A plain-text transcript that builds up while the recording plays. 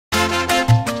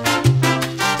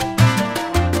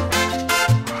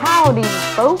Howdy,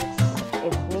 folks.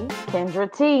 It's me,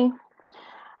 Kendra T.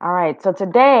 All right, so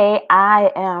today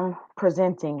I am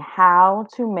presenting how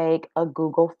to make a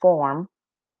Google form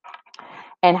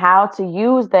and how to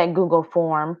use that Google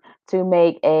form to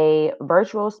make a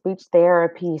virtual speech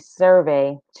therapy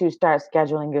survey to start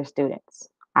scheduling your students.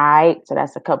 All right, so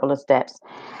that's a couple of steps.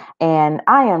 And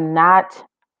I am not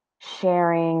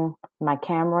sharing my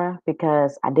camera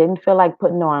because I didn't feel like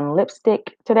putting on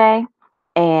lipstick today.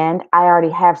 And I already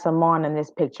have some on in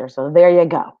this picture. So there you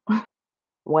go.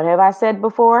 What have I said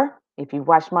before? If you've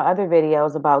watched my other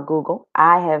videos about Google,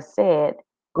 I have said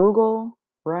Google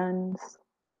runs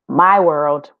my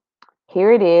world.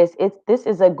 Here it is. This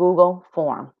is a Google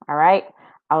form. All right.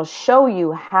 I'll show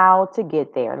you how to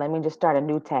get there. Let me just start a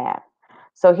new tab.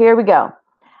 So here we go.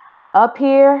 Up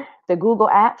here, the Google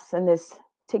apps and this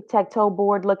tic-tac-toe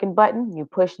board looking button, you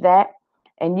push that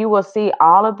and you will see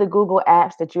all of the Google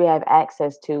apps that you have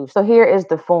access to. So here is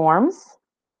the forms.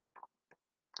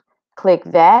 Click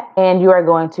that and you are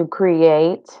going to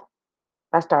create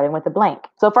by starting with a blank.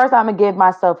 So first I'm going to give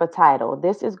myself a title.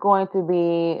 This is going to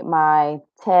be my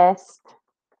test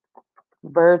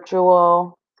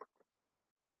virtual.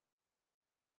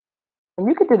 And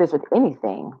you could do this with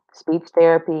anything: speech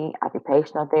therapy,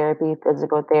 occupational therapy,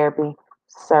 physical therapy,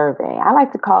 survey. I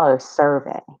like to call it a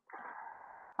survey.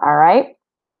 All right.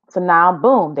 So now,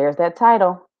 boom, there's that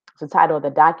title. It's the title of the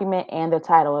document and the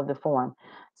title of the form.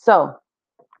 So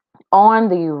on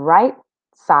the right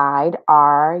side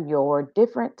are your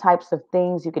different types of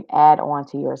things you can add on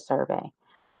to your survey.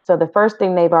 So the first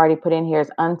thing they've already put in here is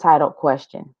untitled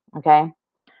question. Okay.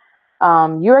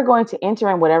 You're going to enter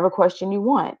in whatever question you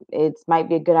want. It might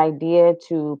be a good idea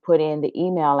to put in the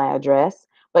email address,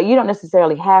 but you don't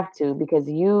necessarily have to, because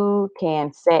you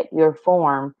can set your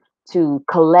form to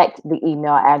collect the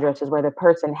email addresses where the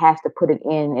person has to put it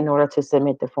in order to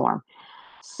submit the form.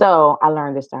 So I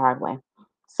learned this the hard way.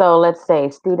 So let's say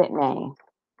student name.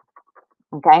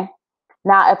 Okay.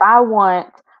 Now, if I want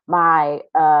my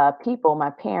my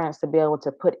parents, to be able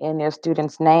to put in their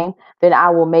student's name, then I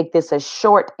will make this a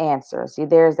short answer. See,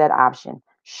 there's that option,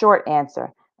 short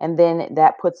answer. And then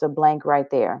that puts a blank right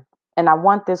there. And I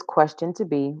want this question to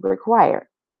be required,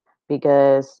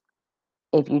 because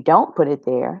if you don't put it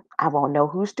there, I won't know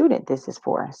whose student this is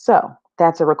for. So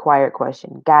that's a required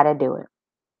question. Gotta do it.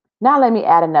 Now let me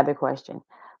add another question.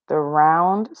 The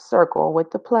round circle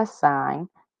with the plus sign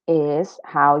is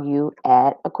how you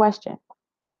add a question.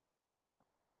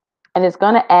 And it's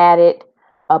going to add it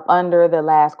up under the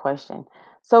last question.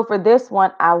 So for this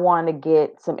one, I want to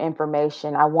get some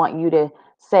information. I want you to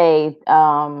say,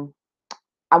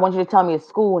 I want you to tell me a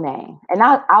school name. And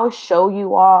I'll show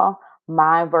you all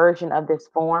my version of this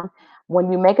form.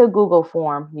 When you make a Google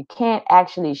form, you can't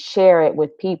actually share it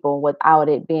with people without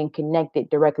it being connected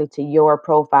directly to your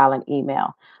profile and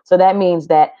email. So that means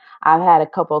that I've had a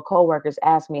couple of coworkers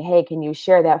ask me, hey, can you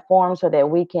share that form so that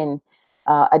we can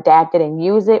adapt it and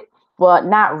use it? Well,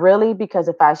 not really, because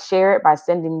if I share it by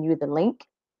sending you the link,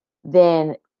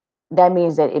 then that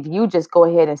means that if you just go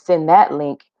ahead and send that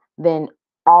link, then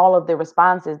all of the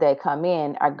responses that come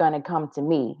in are going to come to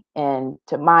me and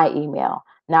to my email,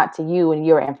 not to you and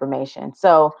your information.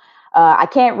 So I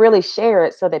can't really share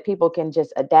it so that people can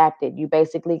just adapt it. You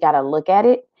basically got to look at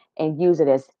it and use it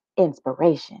as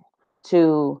inspiration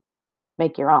to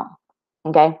make your own.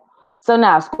 Okay. So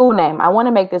now, school name. I want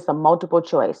to make this a multiple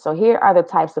choice. So here are the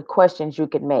types of questions you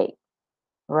could make.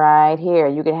 Right here,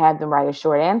 you can have them write a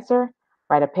short answer,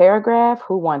 write a paragraph.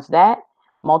 Who wants that?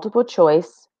 Multiple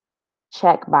choice,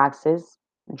 check boxes,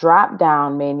 drop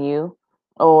down menu,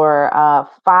 or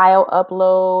file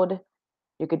upload.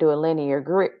 You could do a linear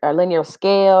grid, a linear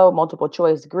scale, multiple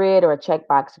choice grid, or a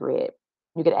checkbox grid.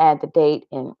 You could add the date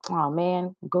and, oh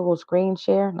man, Google screen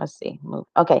share. Let's see, move.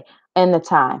 Okay, and the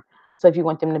time. So if you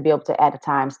want them to be able to add a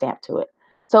timestamp to it.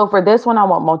 So for this one, I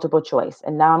want multiple choice.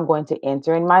 And now I'm going to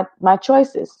enter in my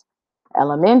choices: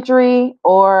 elementary,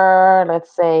 or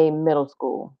let's say middle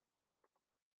school,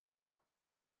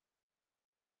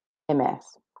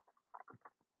 MS.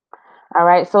 All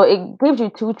right, so it gives you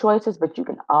two choices, but you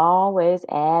can always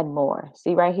add more.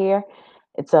 See right here?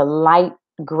 It's a light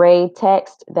gray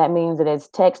text. That means that it's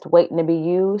text waiting to be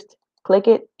used. Click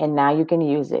it, and now you can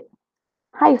use it.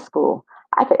 High school.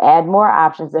 I could add more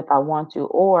options if I want to,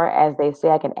 or as they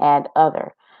say, I can add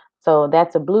other. So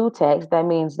that's a blue text. That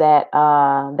means that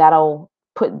that'll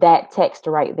put that text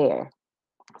right there.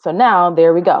 So now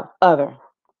there we go, other.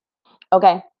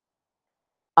 Okay.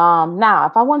 Now,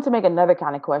 if I want to make another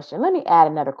kind of question, let me add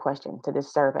another question to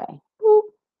this survey. Boop.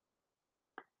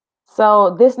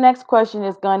 So this next question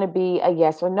is going to be a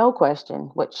yes or no question,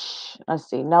 which let's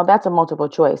see. No, that's a multiple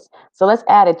choice. So let's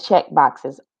add a check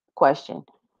boxes question.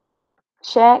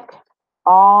 Check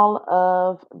all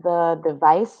of the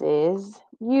devices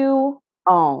you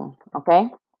own. Okay.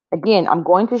 Again, I'm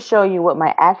going to show you what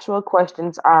my actual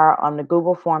questions are on the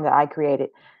Google form that I created.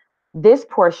 This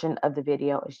portion of the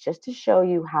video is just to show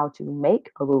you how to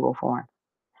make a Google form.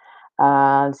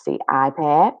 Let's see,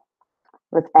 iPad.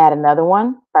 Let's add another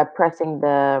one by pressing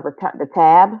the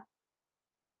tab.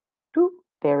 Boop,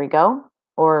 there we go,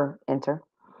 or enter.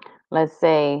 Let's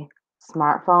say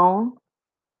smartphone,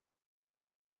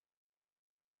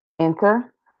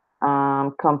 enter,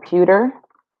 computer.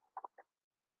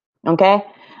 Okay,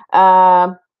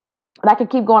 and I could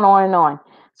keep going on and on.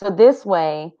 So this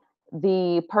way,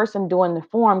 the person doing the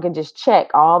form can just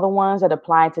check all the ones that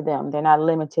apply to them. They're not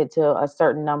limited to a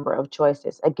certain number of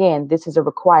choices. Again, this is a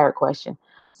required question.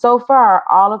 So far,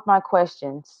 all of my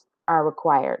questions are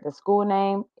required. The school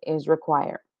name is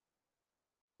required.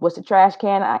 What's the trash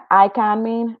can icon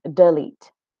mean? Delete.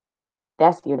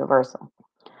 That's universal.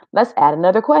 Let's add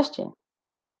another question.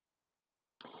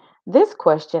 This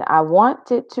question, I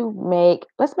wanted to make,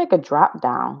 let's make a drop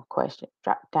down question.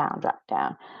 Drop down, drop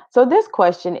down. So this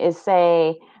question is,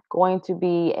 say, going to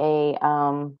be a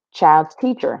child's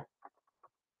teacher,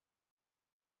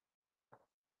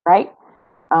 right?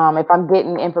 If I'm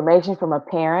getting information from a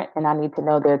parent and I need to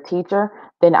know their teacher,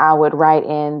 then I would write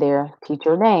in their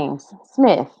teacher names.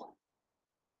 Smith,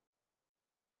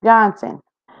 Johnson.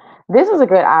 This is a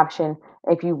good option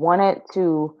if you wanted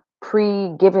to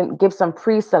give some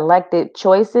pre-selected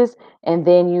choices, and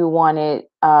then you wanted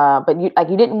but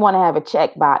you didn't want to have a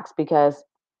checkbox because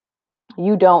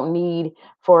you don't need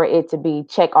for it to be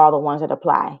check all the ones that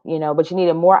apply, but you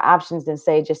needed more options than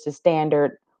say just a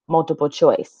standard multiple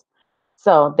choice.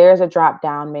 So there's a drop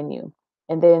down menu.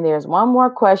 And then there's one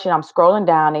more question. I'm scrolling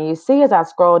down, and you see as I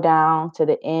scroll down to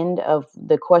the end of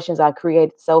the questions I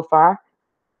created so far,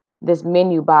 this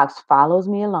menu box follows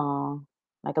me along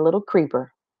like a little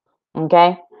creeper.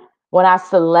 Okay. When I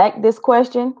select this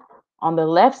question, on the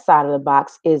left side of the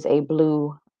box is a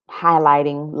blue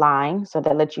highlighting line. So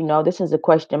that lets you know this is the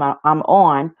question I'm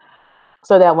on.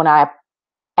 So that when I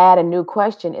add a new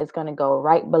question, it's going to go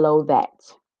right below that.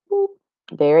 Boop.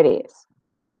 There it is.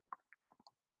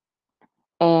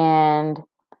 And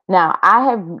now I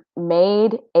have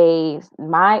made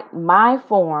my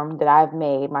form that I've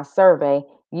made, my survey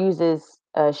uses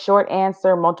a short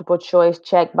answer, multiple choice,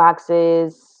 check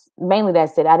boxes. Mainly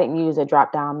that's it. I didn't use a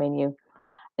drop down menu.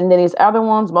 And then these other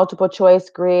ones, multiple choice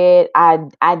grid, I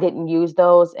didn't use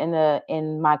those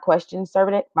in my question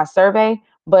survey,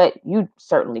 but you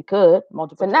certainly could.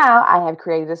 Multiple. So now I have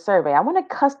created a survey. I want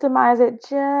to customize it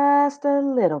just a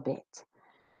little bit.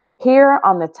 Here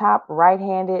on the top right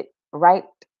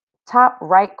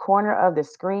corner of the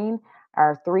screen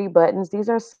are three buttons. These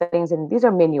are settings and these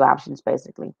are menu options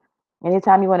basically.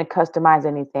 Anytime you want to customize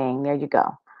anything, there you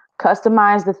go.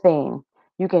 Customize the theme.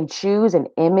 You can choose an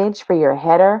image for your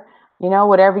header,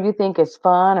 whatever you think is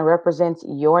fun and represents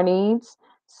your needs.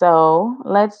 So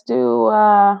let's do,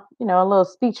 a little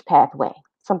speech pathway,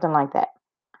 something like that.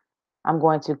 I'm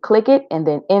going to click it and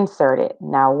then insert it.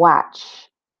 Now watch.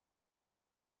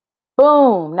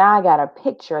 Boom, now I got a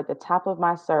picture at the top of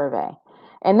my survey.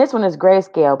 And this one is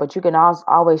grayscale, but you can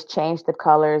always change the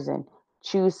colors and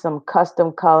choose some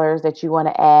custom colors that you want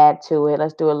to add to it.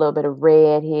 Let's do a little bit of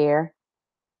red here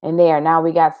and there. Now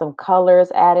we got some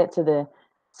colors added to the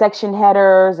section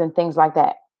headers and things like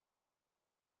that.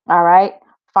 All right.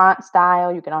 Font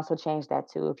style, you can also change that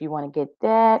too if you want to get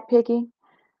that picky.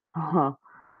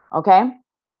 Okay.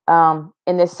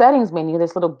 In the settings menu,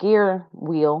 this little gear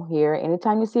wheel here,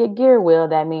 anytime you see a gear wheel,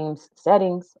 that means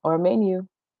settings or menu.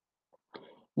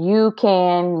 You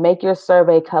can make your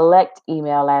survey collect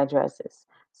email addresses.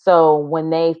 So when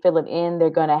they fill it in, they're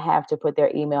going to have to put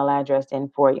their email address in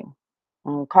for you.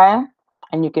 Okay.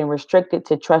 And you can restrict it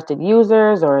to trusted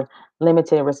users or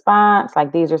limited response.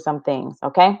 Like these are some things.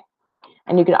 Okay.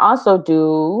 And you can also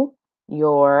do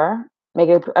make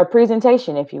a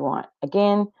presentation if you want.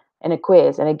 Again, and a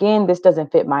quiz. And again, this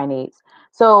doesn't fit my needs.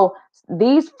 So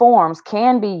these forms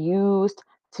can be used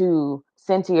to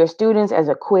send to your students as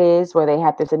a quiz where they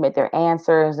have to submit their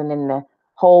answers, and then the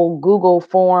whole Google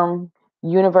form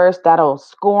universe that'll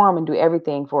score them and do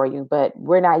everything for you. But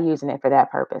we're not using it for that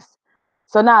purpose.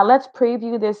 So now let's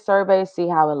preview this survey, see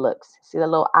how it looks. See the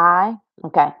little eye?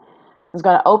 Okay. It's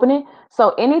going to open it.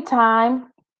 So anytime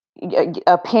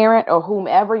a parent or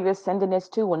whomever you're sending this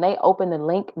to, when they open the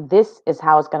link, this is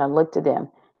how it's going to look to them.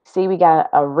 See, we got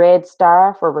a red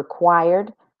star for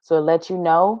required. So it lets you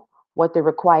know what the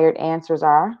required answers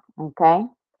are. Okay.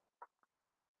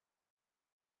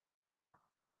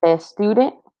 Best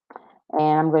student,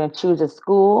 and I'm going to choose a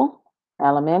school,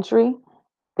 elementary.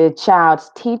 The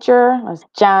child's teacher,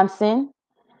 Johnson,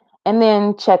 and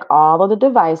then check all of the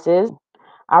devices.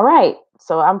 All right,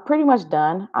 so I'm pretty much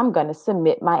done. I'm going to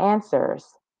submit my answers.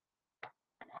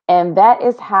 And that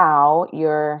is how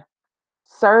your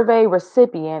survey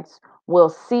recipients will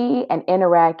see and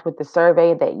interact with the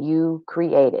survey that you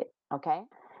created. Okay.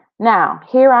 Now,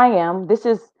 here I am. This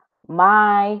is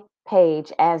my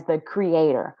page as the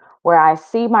creator where I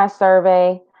see my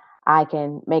survey. I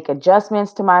can make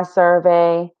adjustments to my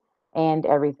survey and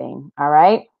everything. All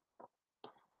right.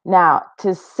 Now,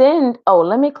 to send,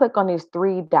 let me click on these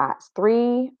three dots.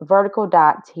 Three vertical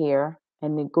dots here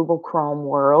in the Google Chrome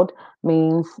world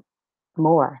means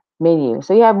more menu.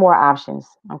 So you have more options,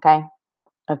 okay,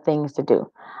 of things to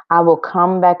do. I will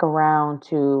come back around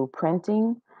to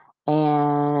printing,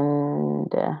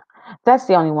 and that's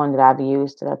the only one that I've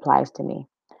used that applies to me.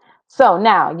 So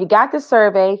now you got the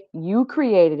survey, you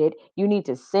created it, you need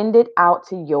to send it out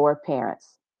to your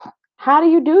parents. How do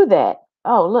you do that?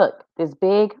 Oh, look, this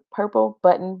big purple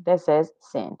button that says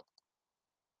send.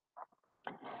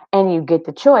 And you get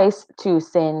the choice to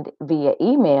send via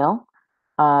email,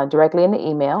 directly in the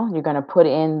email. You're going to put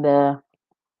in the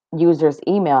user's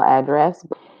email address.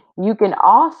 You can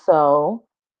also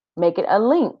make it a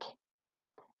link.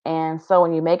 And so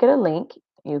when you make it a link,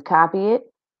 you copy it,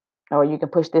 or you can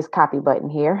push this copy button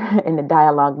here in the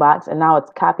dialog box. And now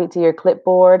it's copied to your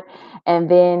clipboard.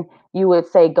 And then you would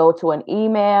say, go to an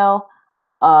email,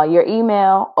 your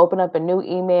email, open up a new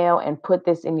email and put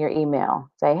this in your email.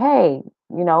 Say, hey,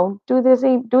 do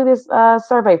this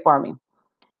survey for me.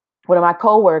 One of my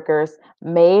coworkers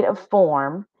made a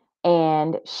form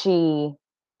and she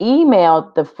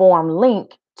emailed the form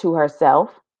link to herself.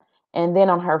 And then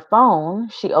on her phone,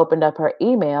 she opened up her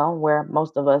email where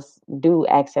most of us do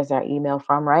access our email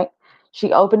from, right?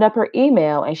 She opened up her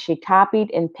email and she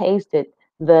copied and pasted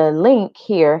the link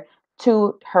here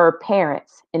to her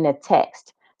parents in a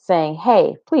text saying,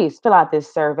 hey, please fill out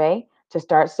this survey to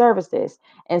start services.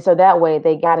 And so that way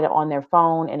they got it on their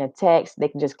phone in a text. They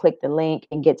can just click the link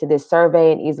and get to this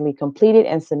survey and easily complete it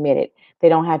and submit it. They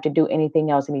don't have to do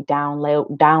anything else, any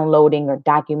downloading or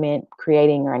document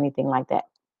creating or anything like that.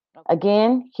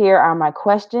 Again, here are my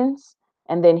questions,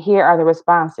 and then here are the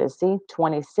responses. See,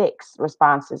 26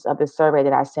 responses of the survey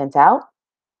that I sent out.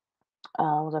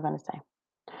 What was I going to say?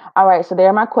 All right, so there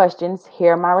are my questions.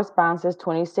 Here are my responses,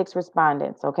 26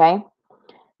 respondents, okay?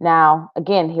 Now,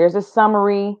 again, here's a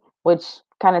summary, which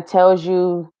kind of tells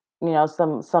you,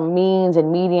 some means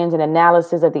and medians and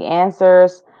analysis of the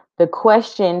answers. The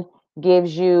question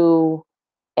gives you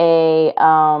a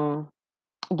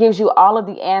gives you all of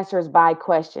the answers by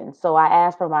question. So I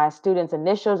asked for my students'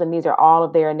 initials, and these are all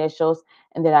of their initials.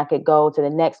 And then I could go to the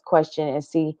next question and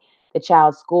see the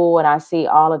child's school, and I see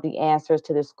all of the answers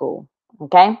to the school.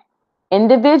 Okay.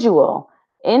 Individual.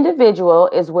 Individual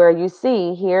is where you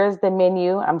see, here's the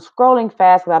menu. I'm scrolling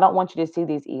fast because I don't want you to see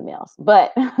these emails.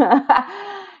 But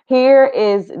here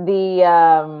is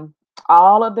the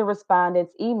all of the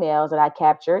respondents' emails that I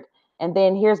captured. And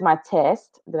then here's my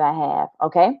test that I have.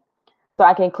 Okay. So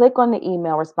I can click on the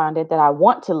email respondent that I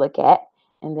want to look at,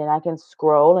 and then I can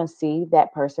scroll and see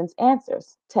that person's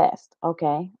answers. Test.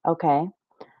 Okay. Okay.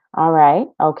 All right.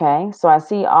 Okay. So I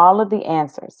see all of the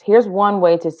answers. Here's one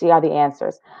way to see all the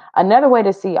answers. Another way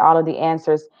to see all of the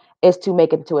answers is to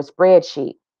make it to a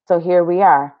spreadsheet. So here we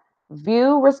are.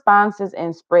 View responses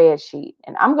in spreadsheet.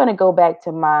 And I'm going to go back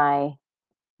to my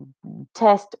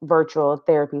test virtual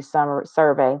therapy summer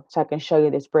survey so I can show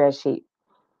you the spreadsheet.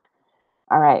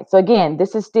 All right. So again,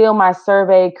 this is still my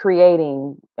survey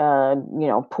creating,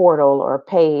 portal or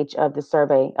page of the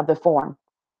survey of the form.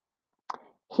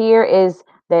 Here is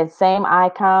that same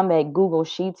icon that Google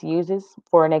Sheets uses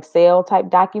for an Excel type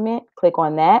document. Click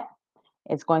on that.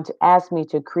 It's going to ask me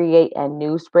to create a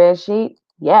new spreadsheet.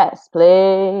 Yes,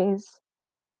 please.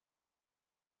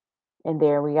 And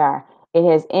there we are. It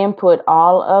has input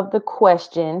all of the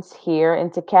questions here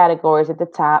into categories at the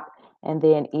top, and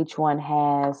then each one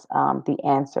has the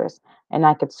answers. And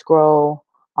I could scroll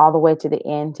all the way to the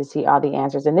end to see all the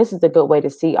answers. And this is a good way to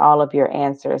see all of your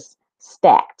answers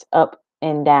stacked up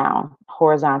and down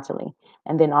horizontally.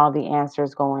 And then all the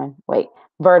answers going,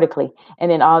 vertically. And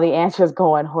then all the answers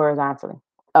going horizontally.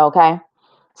 Okay.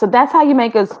 So that's how you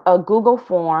make a Google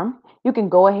form. You can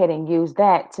go ahead and use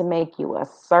that to make you a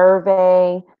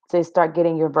survey to start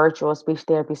getting your virtual speech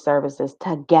therapy services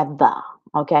together.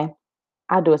 Okay.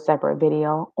 I'll do a separate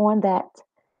video on that.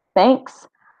 Thanks.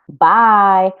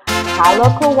 Bye. Hello,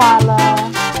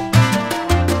 koala.